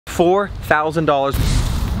$4,000.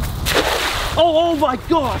 Oh my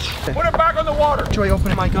gosh! Put it back on the water. Joey,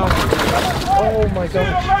 open it, my God. Oh my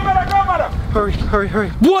God. Hurry, hurry, hurry.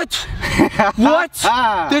 What? What?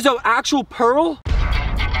 There's an actual pearl?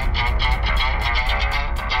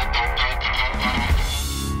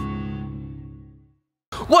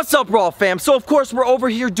 What's up, Rawwfam? So of course we're over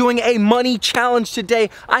here doing a money challenge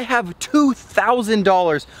today. I have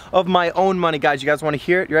 $2,000 of my own money. Guys, you guys want to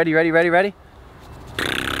hear it? You ready, ready, ready, ready?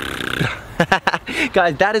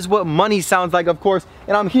 Guys, that is what money sounds like, of course.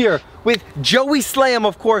 And I'm here with Joey Slam,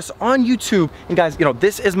 of course, on YouTube. And guys, you know,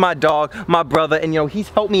 this is my dog, my brother, and you know, he's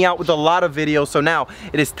helped me out with a lot of videos. So now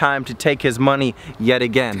it is time to take his money yet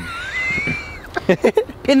again.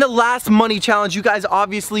 In the last money challenge, you guys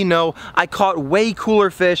obviously know I caught way cooler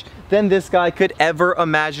fish than this guy could ever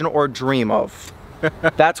imagine or dream of.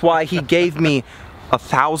 That's why he gave me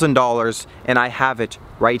 $1,000, and I have it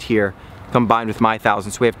right here combined with my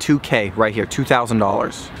 1,000. So we have 2K right here,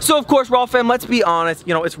 $2,000. So of course, Rawwfam, let's be honest,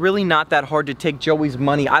 you know, it's really not that hard to take Joey's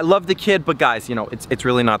money. I love the kid, but guys, you know, it's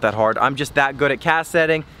really not that hard. I'm just that good at cast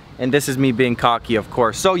setting, and this is me being cocky, of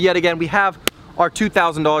course. So yet again, we have our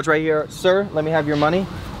 $2,000 right here. Sir, let me have your money.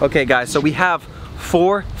 Okay guys, so we have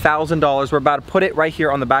 $4,000. We're about to put it right here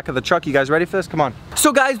on the back of the truck. You guys ready for this? Come on.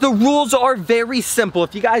 So guys, the rules are very simple.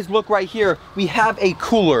 If you guys look right here, we have a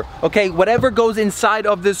cooler, okay? Whatever goes inside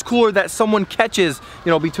of this cooler that someone catches,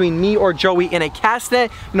 you know, between me or Joey in a cast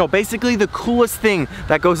net, you know, basically the coolest thing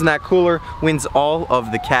that goes in that cooler wins all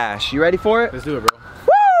of the cash. You ready for it? Let's do it, bro.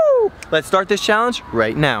 Let's start this challenge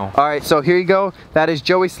right now. All right, so here you go. That is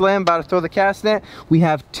Joey Slam about to throw the cast net. We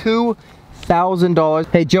have $2,000.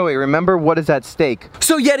 Hey Joey, remember what is at stake?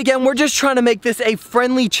 So yet again, we're just trying to make this a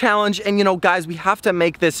friendly challenge, and you know, guys, we have to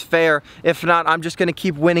make this fair. If not, I'm just gonna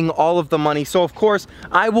keep winning all of the money. So of course,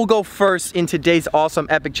 I will go first in today's awesome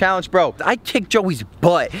epic challenge. Bro, I kicked Joey's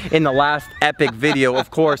butt in the last epic video,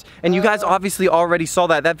 of course, and you guys obviously already saw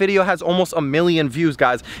that. That video has almost 1 million views,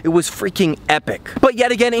 guys. It was freaking epic. But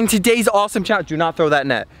yet again, in today's awesome challenge, do not throw that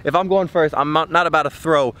net. If I'm going first, I'm not about to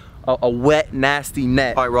throw a wet, nasty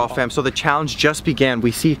net. All right, Rawwfam, so the challenge just began.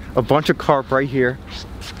 We see a bunch of carp right here.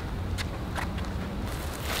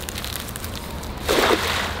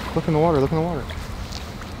 Look in the water, look in the water.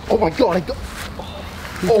 Oh my God,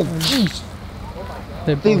 oh jeez.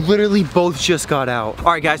 They literally both just got out.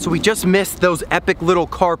 All right, guys, so we just missed those epic little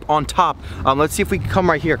carp on top. Let's see if we can come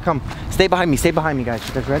right here. Come, stay behind me, guys.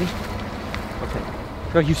 You guys ready? Okay.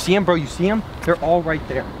 Bro, you see them, bro? You see them? They're all right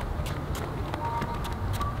there.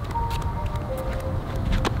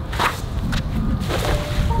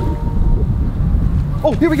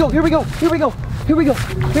 Oh, here we go, here we go, here we go, here we go,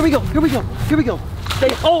 here we go, here we go, here we go. Stay,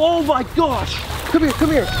 oh my gosh. Come here, come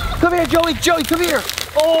here. Come here, Joey, come here.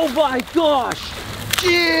 Oh my gosh.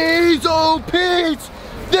 Jeez, oh Pete,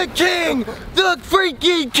 the king, the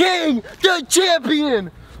freaking king, the champion.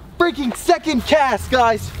 Freaking second cast,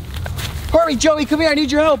 guys. Hurry, Joey, come here, I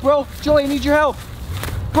need your help, bro. Joey, I need your help.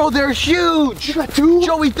 Bro, they're huge. You got two?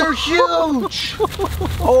 Joey, they're huge.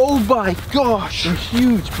 Oh my gosh. They're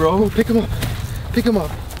huge, bro. Pick them up. Pick him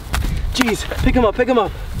up. Jeez, pick him up, pick him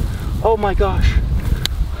up. Oh my gosh.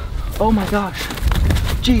 Oh my gosh.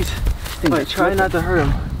 Jeez. Wait, try not to hurt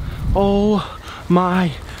him. Oh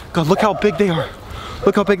my God, look how big they are.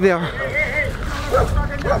 Look how big they are.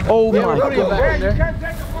 Oh my God. You can't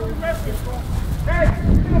take the fucking rescue. Hey,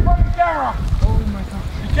 get the fucking camera. Oh my God.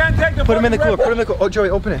 You can't take the Put him in the cooler, put him in the cooler. Oh, Joey,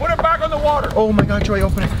 open it. Put it back on the water. Oh my God, Joey,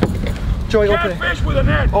 open it. Joey, open it. Fish with a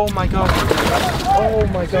net. Oh my God. Oh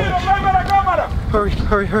my God. Hurry,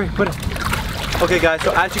 hurry, hurry. Put it. Okay, guys,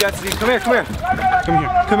 so as you guys see, come here, come here. Come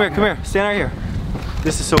here, come here, come here. Stand right here.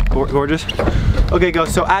 This is so gorgeous. Okay,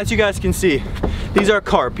 guys, so as you guys can see, these are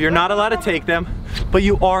carp. You're not allowed to take them, but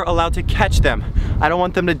you are allowed to catch them. I don't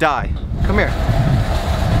want them to die. Come here.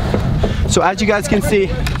 So as you guys can see,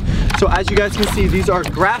 these are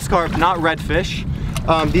grass carp, not redfish.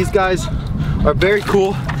 These guys are very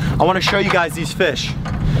cool. I want to show you guys these fish.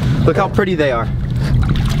 Look how pretty they are.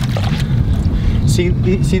 See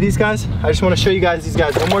these guys? I just want to show you guys these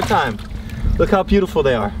guys one more time. Look how beautiful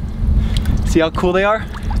they are. See how cool they are?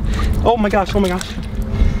 Oh my gosh, oh my gosh.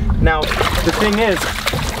 Now, the thing is,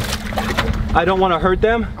 I don't want to hurt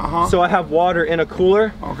them, so I have water in a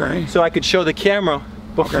cooler, so I could show the camera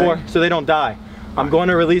before, so they don't die. I'm going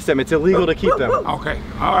to release them. It's illegal to keep them. Okay.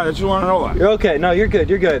 All right. I just want to know that. You're okay. No, you're good.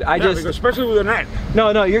 You're good. Especially with a net.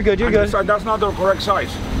 No, you're good. You're good. That's not the correct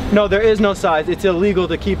size. No, there is no size. It's illegal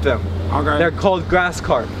to keep them. Okay. They're called grass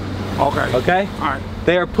carp. Okay. Okay? All right.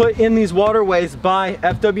 They are put in these waterways by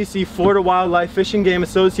FWC, Florida Wildlife Fishing Game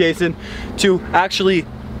Association, to actually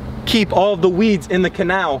keep all of the weeds in the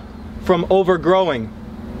canal from overgrowing.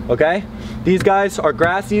 okay? These guys are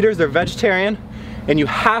grass eaters, they're vegetarian, and you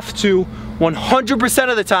have to 100%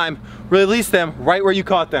 of the time release them right where you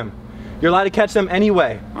caught them. You're allowed to catch them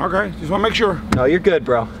anyway. Okay, just want to make sure. No, you're good,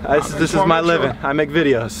 bro. This is my living. I make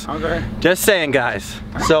videos. Okay. Just saying, guys.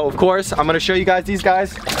 So, of course, I'm gonna show you guys these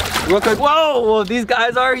guys. Real quick. Whoa, well, these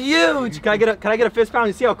guys are huge. Can I get a fist pound?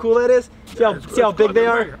 You see how cool that is? See how big they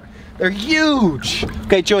are? They're huge.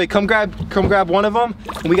 Okay, Joey, come grab one of them.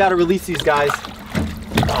 And we gotta release these guys.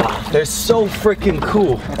 Oh, they're so freaking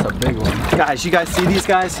cool. That's a big one. Guys, you guys see these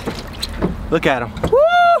guys? Look at them. Woo!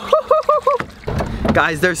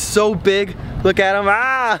 Guys, they're so big. Look at them.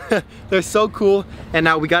 Ah, they're so cool. And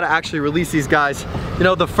now we gotta actually release these guys. You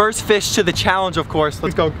know, the first fish to the challenge, of course.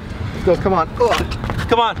 Let's go. Let's go. Come on. Ugh.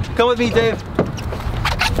 Come on. Come with me, Dave.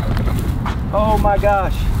 Oh my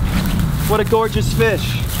gosh. What a gorgeous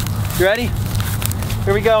fish. You ready?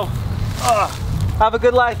 Here we go. Ugh. Have a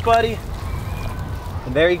good life, buddy.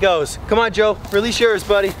 And there he goes. Come on, Joe. Release yours,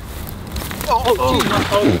 buddy. Oh,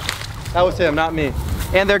 that was him, not me.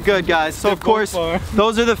 And they're good, guys. So of course,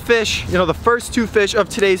 those are the fish, you know, the first 2 fish of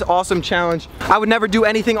today's awesome challenge. I would never do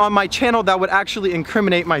anything on my channel that would actually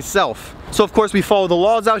incriminate myself. So of course, we follow the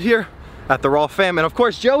laws out here at the Rawwfam. And of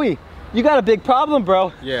course, Joey, you got a big problem,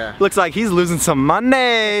 bro. Yeah. Looks like he's losing some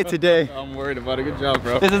money today. I'm worried about it. Good job,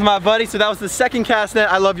 bro. This is my buddy. So that was the second cast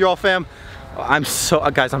net. I love you all, fam. I'm so,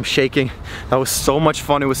 guys, I'm shaking. That was so much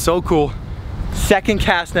fun. It was so cool. Second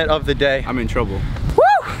cast net of the day. I'm in trouble. Woo!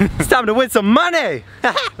 It's time to win some money.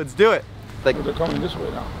 Let's do it. Like, they're coming this way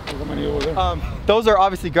now. There's so many over there. Those are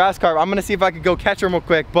obviously grass carp. I'm gonna see if I could go catch them real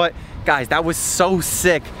quick. But guys, that was so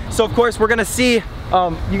sick. So of course we're gonna see.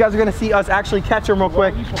 You guys are gonna see us actually catch them real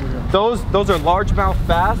quick. Those are largemouth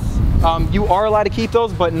bass. You are allowed to keep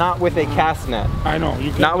those, but not with a cast net. I know.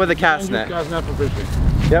 You not with a cast net. Cast net for fishing.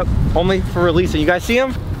 Yep, only for releasing. You guys see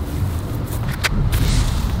them?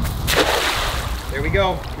 There we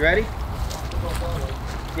go. You ready?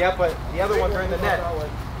 Yeah, but the other ones are in the net.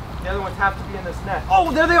 The other ones have to be in this net.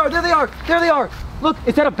 Oh, there they are, there they are, there they are. Look,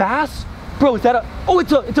 is that a bass? Bro, is that a, oh,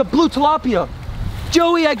 it's a blue tilapia.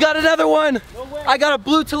 Joey, I got another one. No way. I got a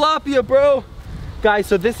blue tilapia, bro. Guys,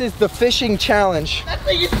 so this is the fishing challenge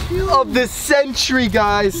of the century,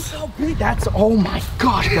 guys. Look how big that's, oh my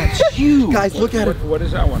gosh, that's huge. Guys, look at it. What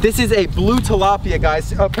is that one? This is a blue tilapia,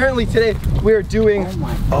 guys. Apparently today we're doing,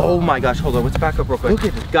 oh my gosh, hold on, let's back up real quick.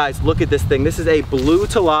 Look at it. Guys, look at this thing. This is a blue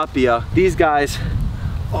tilapia. These guys,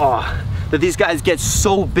 oh, that these guys get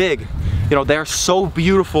so big. You know, they're so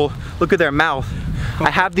beautiful. Look at their mouth. I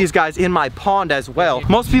have these guys in my pond as well.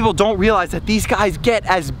 Most people don't realize that these guys get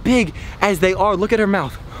as big as they are. Look at her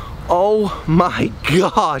mouth. Oh my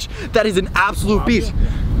gosh, that is an absolute beast.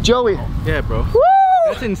 Joey. Yeah, bro. Woo!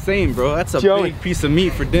 That's insane, bro. That's a big piece of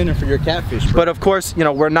meat for dinner for your catfish, bro. But of course, you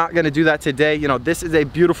know, we're not gonna do that today. You know, this is a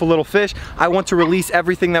beautiful little fish. I want to release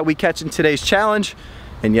everything that we catch in today's challenge.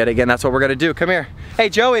 And yet again, that's what we're gonna do. Come here. Hey,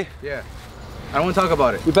 Joey. Yeah. I don't want to talk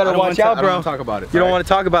about it. You better watch out, bro. I don't want to talk about it. You don't want to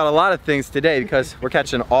talk about a lot of things today because we're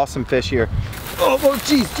catching awesome fish here. Oh,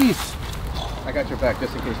 jeez, jeez. I got your back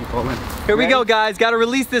just in case you fall in. Here we go, guys. Got to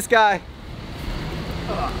release this guy.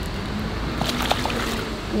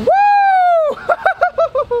 Woo!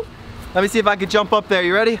 Let me see if I can jump up there.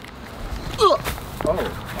 You ready? Oh,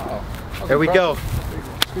 wow. There we go.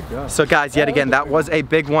 Good job. So guys, yet again, that was a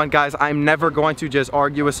big one. Guys, I'm never going to just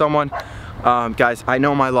argue with someone. Guys, I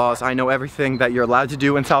know my laws. I know everything that you're allowed to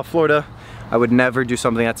do in South Florida. I would never do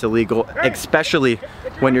something that's illegal, especially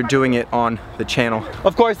when you're doing it on the channel.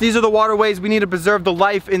 Of course, these are the waterways. We need to preserve the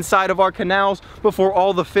life inside of our canals before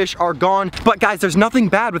all the fish are gone. But guys, there's nothing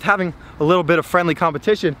bad with having a little bit of friendly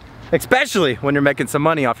competition, especially when you're making some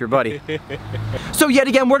money off your buddy. So yet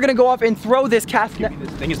again, we're gonna go off and throw this cast net.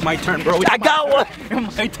 This thing is my turn, bro. I got one.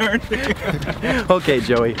 My turn. Okay,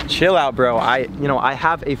 Joey, chill out, bro. I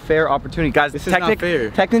have a fair opportunity, guys. This is not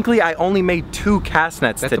fair. Technically, I only made 2 cast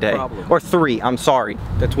nets today, or 3. I'm sorry.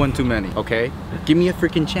 That's one too many. Okay, give me a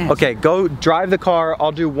freaking chance. Okay, go drive the car.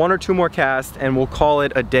 I'll do 1 or 2 more casts, and we'll call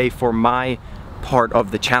it a day for my part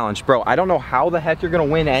of the challenge, bro. I don't know how the heck you're gonna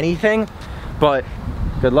win anything, but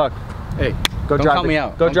good luck. Hey, go don't drive. Call me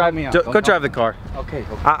out. Go don't drive me out. Go drive the car. Okay.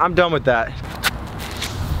 I'm done with that.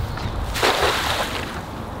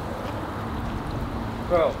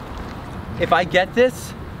 Bro, if I get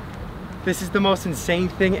this, this is the most insane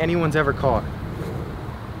thing anyone's ever caught.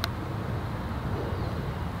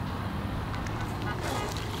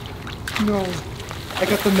 No, I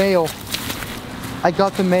got the mail. I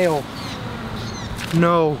got the mail.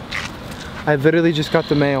 No, I literally just got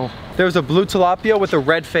the mail. There was a blue tilapia with a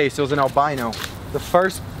red face. It was an albino. The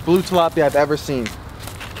first blue tilapia I've ever seen.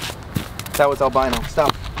 That was albino.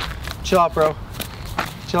 Stop. Chill out, bro.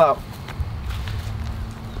 chill out.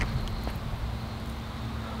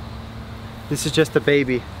 This is just a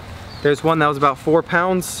baby. There's one that was about 4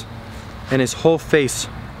 pounds and his whole face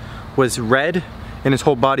was red and his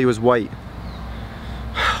whole body was white.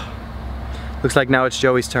 Looks like now it's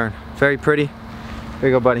Joey's turn. Very pretty. Here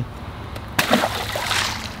you go, buddy.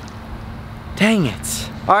 Dang it.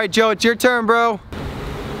 All right, Joe, it's your turn, bro.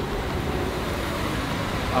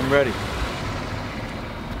 I'm ready.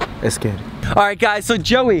 It's good. All right, guys, so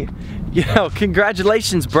Joey,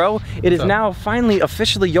 congratulations, bro. It is now finally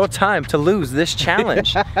officially your time to lose this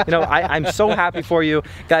challenge. I'm so happy for you.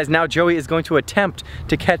 Guys, now Joey is going to attempt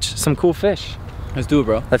to catch some cool fish. Let's do it,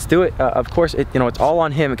 bro. Let's do it. Of course, it's all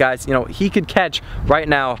on him, guys. He could catch right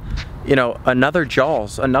now, another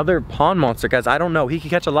Jaws, another pond monster, guys. I don't know. He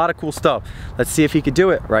could catch a lot of cool stuff. Let's see if he could do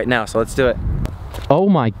it right now. So let's do it. Oh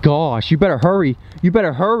my gosh, you better hurry. You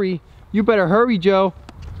better hurry. You better hurry, Joe.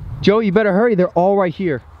 Joe, you better hurry. They're all right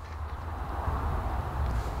here.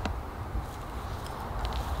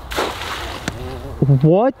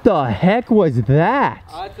 What the heck was that?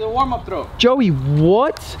 It's a warm-up throw. Joey,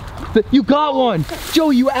 what? You got one.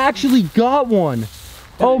 Joey, you actually got one.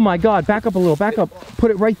 Oh my God, back up a little, back up.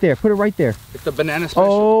 Put it right there, put it right there. It's the banana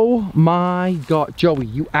special. Oh my God, Joey,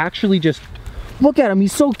 you actually just, look at him,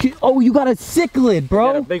 he's so cute. Oh, you got a cichlid, bro.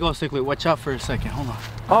 I got a big old cichlid. Watch out for a second, hold on.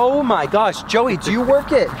 Oh my gosh, Joey, do you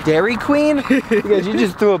work at Dairy Queen? Because you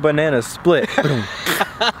just threw a banana split. Hey,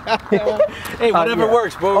 whatever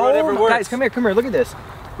works, bro, whatever works. Guys, come here, look at this.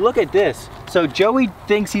 Look at this. So Joey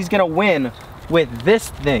thinks he's gonna win with this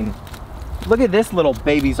thing. Look at this little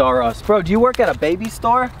Babies R Us. Bro, do you work at a baby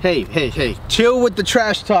store? Hey, chill with the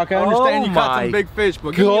trash talk. I understand you caught some big fish,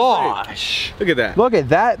 but give me a break. Gosh. Look at that. Look at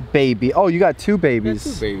that baby. Oh, you got 2 babies.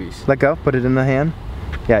 Yeah, 2 babies. Let go, put it in the hand.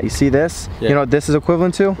 Yeah, you see this? Yeah. You know what this is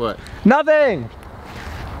equivalent to? What? Nothing!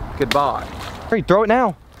 Goodbye. Hurry, throw it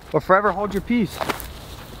now, or forever hold your peace.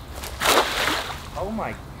 Oh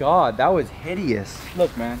my God, that was hideous.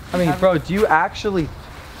 Look, man. I mean, bro, do you actually...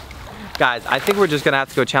 Guys, I think we're just gonna have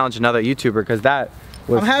to go challenge another YouTuber because that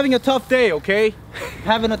was... I'm having a tough day, okay?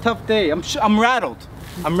 Having a tough day. I'm rattled.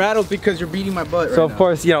 I'm rattled because you're beating my butt right now. So of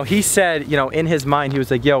course, he said, in his mind, he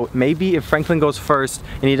was like, yo, maybe if Franklin goes first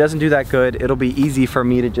and he doesn't do that good, it'll be easy for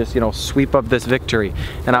me to just, sweep up this victory.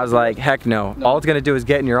 And I was like, heck no. All it's gonna do is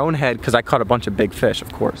get in your own head because I caught a bunch of big fish,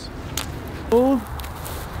 of course. Oh.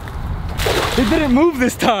 It didn't move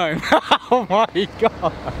this time. Oh my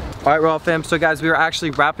God. All right, Rawwfam, so guys, we are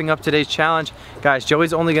actually wrapping up today's challenge. Guys,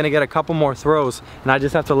 Joey's only gonna get a couple more throws, and I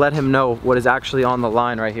just have to let him know what is actually on the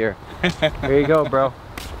line right here. Here you go, bro.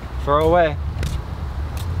 Throw away.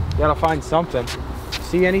 You gotta find something.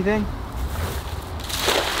 See anything?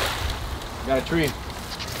 Got a tree.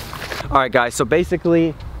 All right, guys, so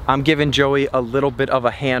basically, I'm giving Joey a little bit of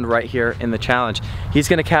a hand right here in the challenge. He's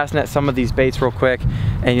gonna cast net some of these baits real quick,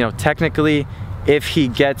 and technically, if he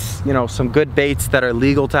gets, some good baits that are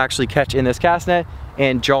legal to actually catch in this cast net,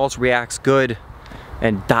 and Jaws reacts good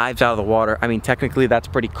and dives out of the water, I mean, technically that's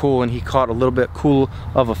pretty cool, and he caught a little bit cool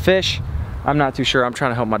of a fish. I'm not too sure. I'm trying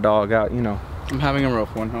to help my dog out, I'm having a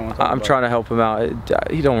rough one. I'm trying to help him out.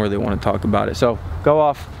 He don't really want to talk about it. So go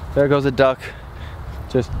off. There goes a duck.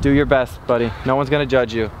 Just do your best, buddy. No one's gonna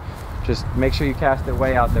judge you. Just make sure you cast it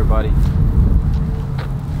way out there, buddy.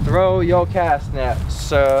 Throw your cast net,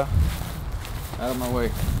 sir. Out of my way.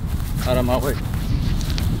 Out of my way.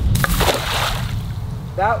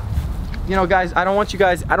 That, guys, I don't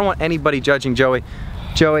want anybody judging Joey.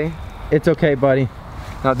 Joey, it's okay, buddy.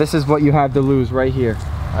 Now this is what you have to lose right here.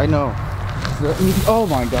 I know. Oh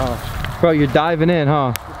my gosh. Bro, you're diving in,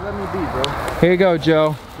 huh? Just let me be, bro. Here you go,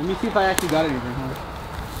 Joe. Let me see if I actually got anything,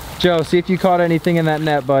 huh? Joe, see if you caught anything in that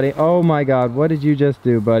net, buddy. Oh my God, what did you just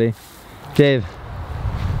do, buddy? Dave,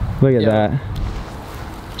 look at that.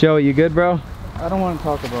 Joey, you good, bro? I don't want to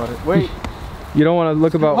talk about it. Wait. You don't want to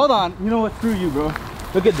look about... Hold on. You know what? Screw you, bro.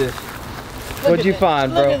 Look at this. What'd you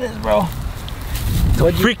find, bro? Look at this, bro.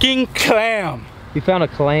 Freaking clam. You found a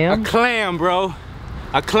clam? A clam, bro.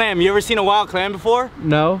 A clam. You ever seen a wild clam before?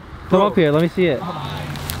 No. Come up here. Let me see it.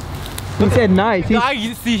 He said nice. He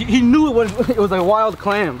knew it was a wild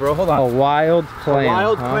clam, bro. Hold on. A wild clam. A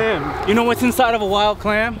wild clam. You know what's inside of a wild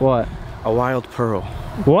clam? What? A wild pearl.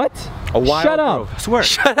 What? A wild Shut up. pearl. I swear.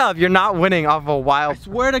 Shut up. You're not winning off a wild... I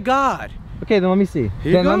swear to God. Okay, then let me see.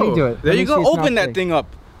 Here you go. Let me do it. There you go. Open that thing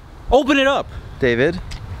up. Open it up. David.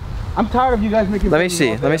 I'm tired of you guys making... Let me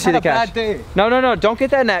see. Let me see the catch. Bad day. No. Don't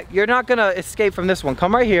get that net. You're not going to escape from this one.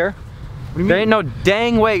 Come right here. What do you There mean? ain't no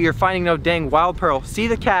dang way you're finding no dang wild pearl. See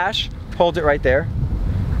the cache? Hold it right there.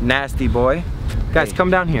 Nasty boy. Guys,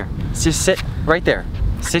 come down here. Just sit right there.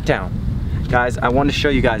 Sit down. Guys, I want to show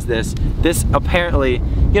you guys this. This apparently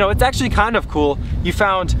You know, it's actually kind of cool. You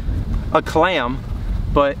found a clam,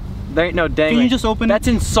 but there ain't no dang. Can you just open it? That's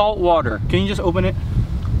in salt water. Can you just open it?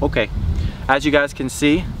 Okay. As you guys can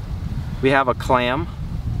see, we have a clam.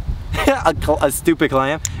 a stupid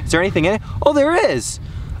clam. Is there anything in it? Oh, there is.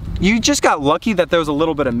 You just got lucky that there was a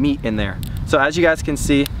little bit of meat in there. So as you guys can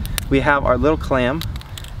see, we have our little clam.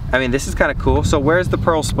 I mean, this is kind of cool. So where's the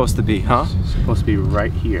pearl supposed to be, huh? It's supposed to be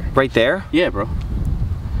right here. Right there? Yeah, bro.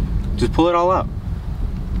 Just pull it all out.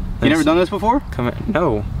 You never done this before? Come in.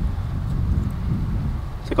 No.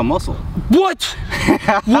 It's like a mussel. What?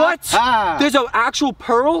 What? There's an actual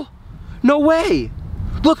pearl? No way.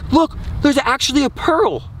 Look, look. There's actually a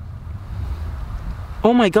pearl.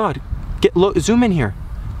 Oh my God. Look, zoom in here.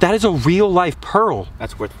 That is a real life pearl.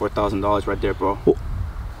 That's worth $4,000 right there, bro. Well,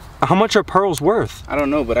 how much are pearls worth? I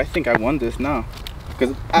don't know, but I think I won this now.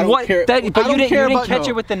 Because I don't what? care. But you didn't catch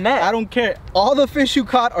it with the net. I don't care. All the fish you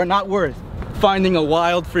caught are not worth finding a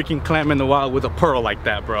wild freaking clam in the wild with a pearl like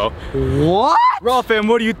that, bro. What? Rawwfam,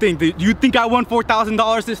 what do you think? Do you think I won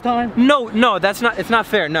 $4,000 this time? No, no, that's not. It's not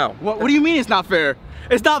fair. No. What do you mean it's not fair?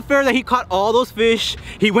 It's not fair that he caught all those fish.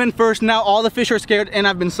 He went first. Now all the fish are scared, and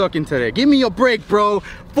I've been sucking today. Give me a break, bro.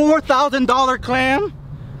 $4,000 clam.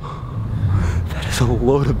 That is a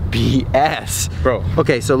load of BS, bro.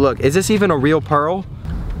 Okay, so look, is this even a real pearl?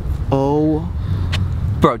 Oh,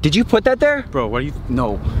 bro, did you put that there? Bro, what are you?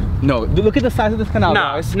 No. Look at the size of this canal.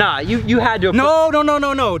 No, it's not. You had to.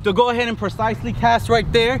 No. To go ahead and precisely cast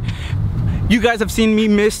right there. You guys have seen me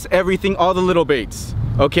miss everything, all the little baits.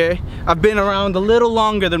 Okay, I've been around a little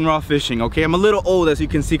longer than raw fishing. Okay, I'm a little old, as you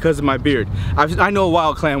can see, because of my beard. I know a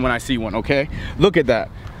wild clam when I see one. Okay, look at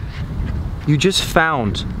that. You just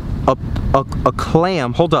found a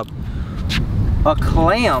clam. Hold up, a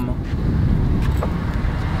clam.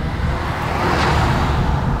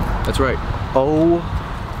 That's right. Oh,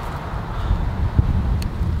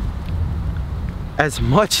 as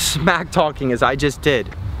much smack talking as I just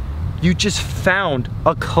did, you just found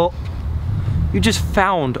a pearl.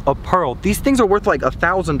 These things are worth like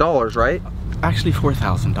 $1,000, right? Actually,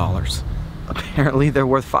 $4,000. Apparently they're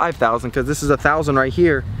worth 5,000 because this is 1,000 right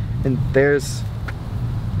here, and there's.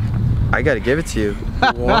 I gotta give it to you.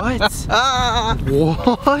 What?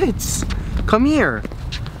 What? Come here.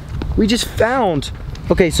 We just found.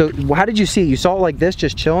 Okay, so how did you see it? You saw it like this,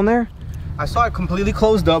 just chilling there? I saw it completely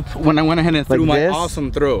closed up when I went ahead and threw my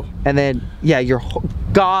awesome throw. And then, yeah, your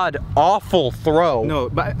god awful throw. No,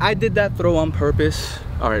 but I did that throw on purpose.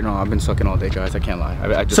 All right, no, I've been sucking all day, guys. I can't lie.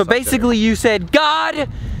 I just so basically you said, God,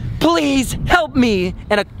 please help me.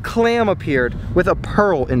 And a clam appeared with a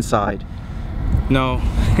pearl inside. No.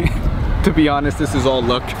 To be honest, this is all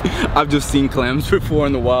luck. I've just seen clams before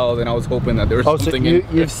in the wild, and I was hoping that there was something in it.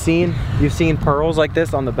 You've seen pearls like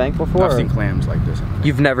this on the bank before? I've seen clams like this.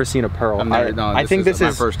 You've never seen a pearl? I think this is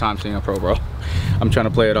my first time seeing a pearl, bro. I'm trying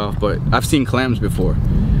to play it off, but I've seen clams before.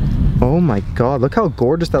 Oh my God, look how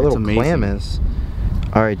gorgeous that little clam is.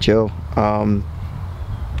 All right, Joe.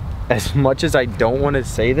 As much as I don't want to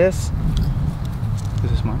say this.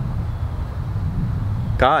 Is this mine?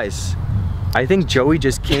 Guys. I think Joey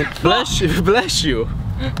just can't. Bless you.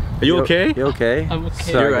 Are you okay? You okay? I'm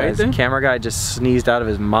okay. Sorry, you're right, guys. then? Camera guy just sneezed out of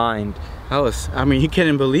his mind. I mean, he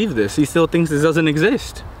can't believe this. He still thinks this doesn't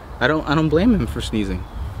exist. I don't blame him for sneezing.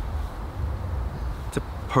 It's a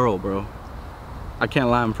pearl, bro. I can't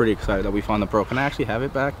lie. I'm pretty excited that we found the pearl. Can I actually have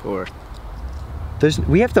it back, or?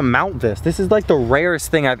 We have to mount this. This is like the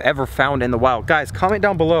rarest thing I've ever found in the wild. Guys, comment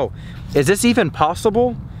down below. Is this even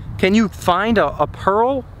possible? Can you find a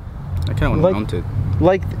pearl? I kind of want to mount it.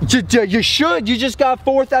 Like, you should. You just got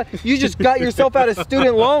 4,000. You just got yourself out of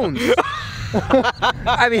student loans.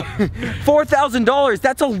 I mean, $4,000.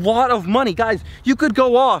 That's a lot of money, guys. You could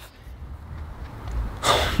go off.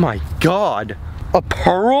 Oh my God, a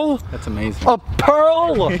pearl? That's amazing. A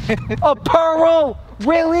pearl? A pearl?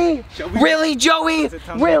 Really? Really, Joey?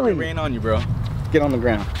 Really? Rain on you, bro. Get on the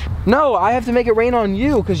ground. No, I have to make it rain on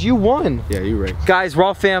you because you won. Yeah, you're right. Guys,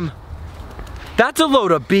 Rawwfam. That's a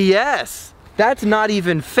load of BS. That's not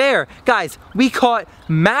even fair. Guys, we caught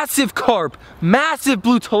massive carp, massive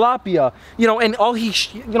blue tilapia, you know, and all he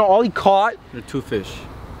caught. They're 2 fish.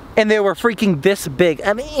 And they were freaking this big.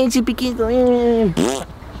 I mean,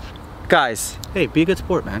 guys. Hey, be a good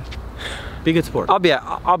sport, man. Be a good sport. I'll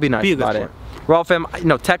be nice about it. Rawwfam, you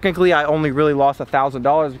know, technically I only really lost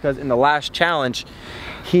 $1,000 because in the last challenge,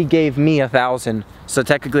 he gave me 1,000. So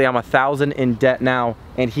technically I'm 1,000 in debt now,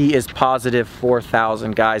 and he is positive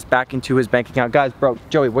 4,000, guys, back into his bank account. Guys, bro,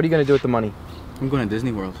 Joey, what are you gonna do with the money? I'm going to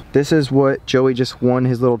Disney World. This is what Joey just won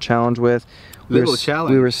his little challenge with.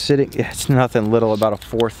 Challenge? We were sitting, yeah, it's nothing little about a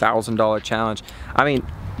 $4,000 challenge. I mean,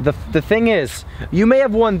 the thing is, you may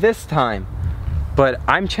have won this time, but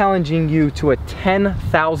I'm challenging you to a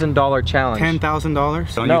 $10,000 challenge.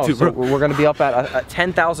 $10,000 on No, YouTube, so bro. we're gonna be up at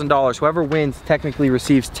 $10,000. Whoever wins technically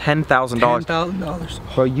receives $10,000.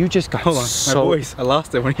 $10,000. Bro, you just got Hold on, so... my voice. I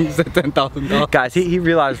lost it when he said $10,000. Guys, he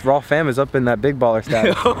realized Rawwfam is up in that big baller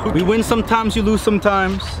status. We win sometimes, you lose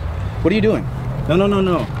sometimes. What are you doing? No, no, no,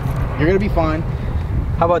 no. You're gonna be fine.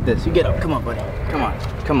 How about this? You get up. Come on, buddy. Come on.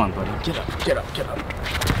 Come on, buddy. Get up, get up, get up.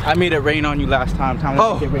 I made it rain on you last time. Time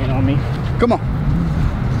to make it rain on me. Come on.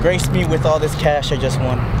 Grace me with all this cash I just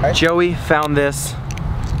won. Right? Joey found this.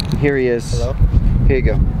 Here he is. Hello? Here you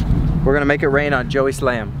go. We're gonna make it rain on Joey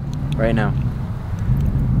Slam right now.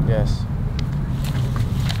 Yes.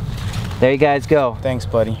 There you guys go. Thanks,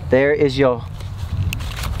 buddy. There is your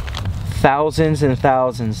thousands and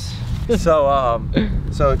thousands.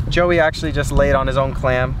 So Joey actually just laid on his own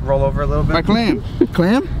clam. Roll over a little bit. My clam.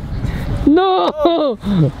 Clam? No!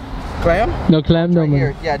 Clam? No clam, no Right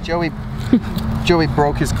here. man. Yeah, Joey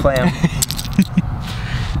broke his clam.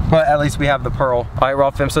 But at least we have the pearl. All right,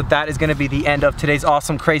 Rawwfam, so that is gonna be the end of today's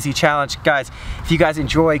awesome, crazy challenge. Guys, if you guys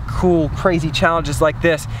enjoy cool, crazy challenges like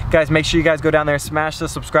this, guys, make sure you guys go down there and smash the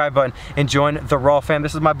subscribe button and join the Rawwfam.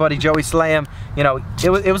 This is my buddy, Joey Slam. You know,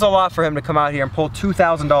 it was a lot for him to come out here and pull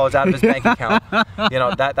 $2,000 out of his bank account. You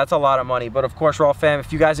know, that's a lot of money. But of course, Rawwfam,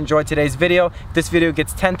 if you guys enjoyed today's video, if this video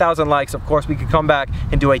gets 10,000 likes, of course, we could come back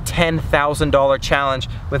and do a $10,000 challenge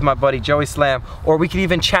with my buddy, Joey Slam. Or we could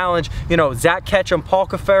even challenge, you know, Zach Ketchum, Paul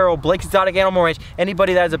Cafaro, Blake's Exotic Animal Ranch,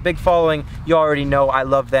 anybody that has a big following. You already know I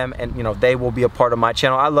love them, and you know they will be a part of my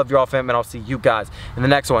channel. I love you all, fam, and I'll see you guys in the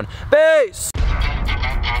next one. Peace!